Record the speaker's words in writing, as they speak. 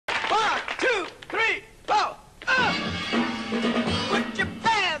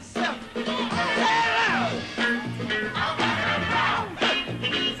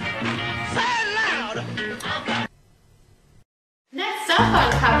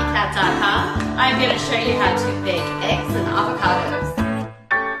copycat.com. I'm going to show you how to bake eggs and avocados.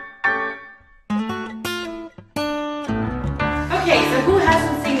 Okay, so who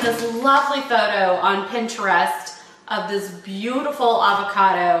hasn't seen this lovely photo on Pinterest of this beautiful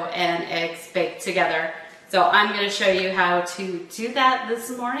avocado and eggs baked together? So I'm going to show you how to do that this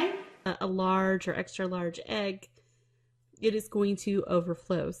morning. A large or extra large egg, it is going to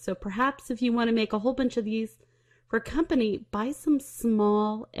overflow. So perhaps if you want to make a whole bunch of these for company, buy some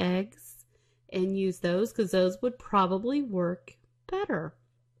small eggs and use those, because those would probably work better.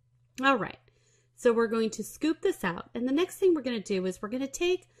 All right, so we're going to scoop this out. And the next thing we're going to do is we're going to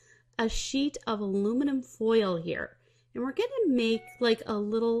take a sheet of aluminum foil here, and we're going to make like a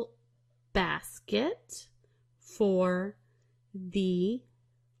little basket for the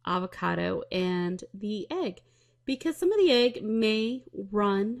avocado and the egg, because some of the egg may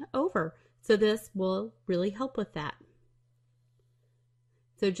run over. So this will really help with that.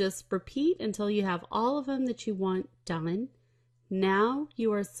 So just repeat until you have all of them that you want done. Now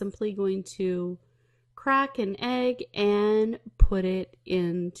you are simply going to crack an egg and put it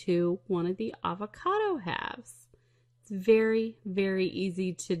into one of the avocado halves. It's very, very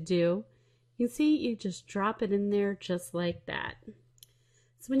easy to do. You can see you just drop it in there just like that.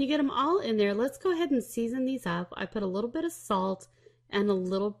 So when you get them all in there, let's go ahead and season these up. I put a little bit of salt and a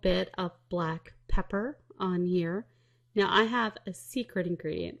little bit of black pepper on here. Now I have a secret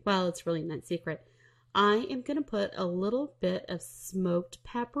ingredient. Well, it's really not secret. I am going to put a little bit of smoked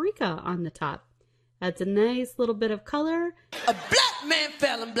paprika on the top. That's a nice little bit of color. A black man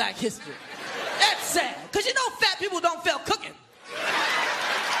fell in black history. That's sad, because you know fat people don't fail cooking.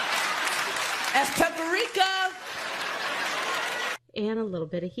 That's paprika. And a little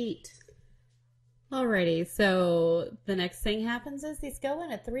bit of heat. Alrighty, so the next thing happens is these go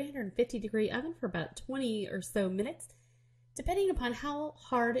in a 350-degree oven for about 20 or so minutes. Depending upon how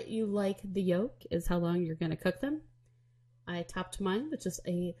hard you like the yolk is how long you're going to cook them. I topped mine with just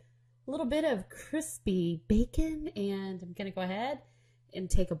a little bit of crispy bacon, and I'm going to go ahead and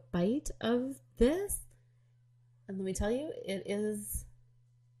take a bite of this. And let me tell you, it is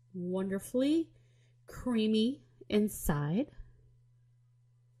wonderfully creamy inside.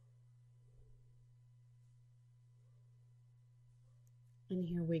 And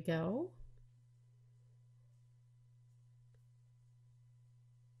here we go.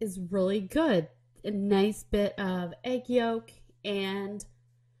 Is really good. A nice bit of egg yolk and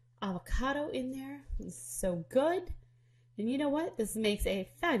avocado in there. It's so good. And you know what? This makes a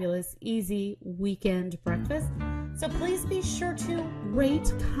fabulous, easy weekend breakfast. So please be sure to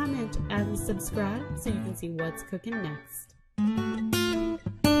rate, comment, and subscribe so you can see what's cooking next.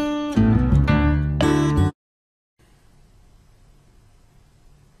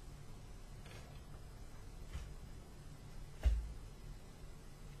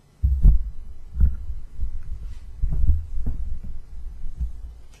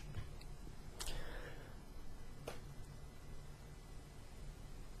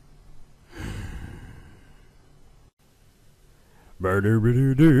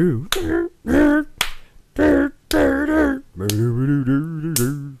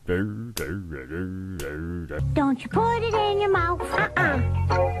 Don't you put it in your mouth,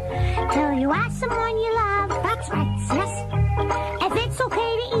 till you ask someone you love. That's right, sis. If it's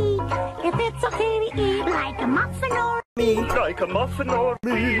okay to eat, like a muffin or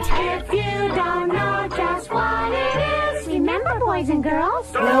meat, If you don't know just what it is, remember, boys and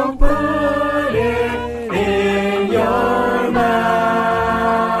girls, don't put it in your mouth.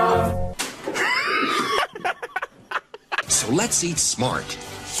 So let's eat smart.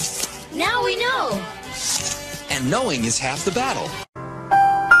 now we know. And knowing is half the battle.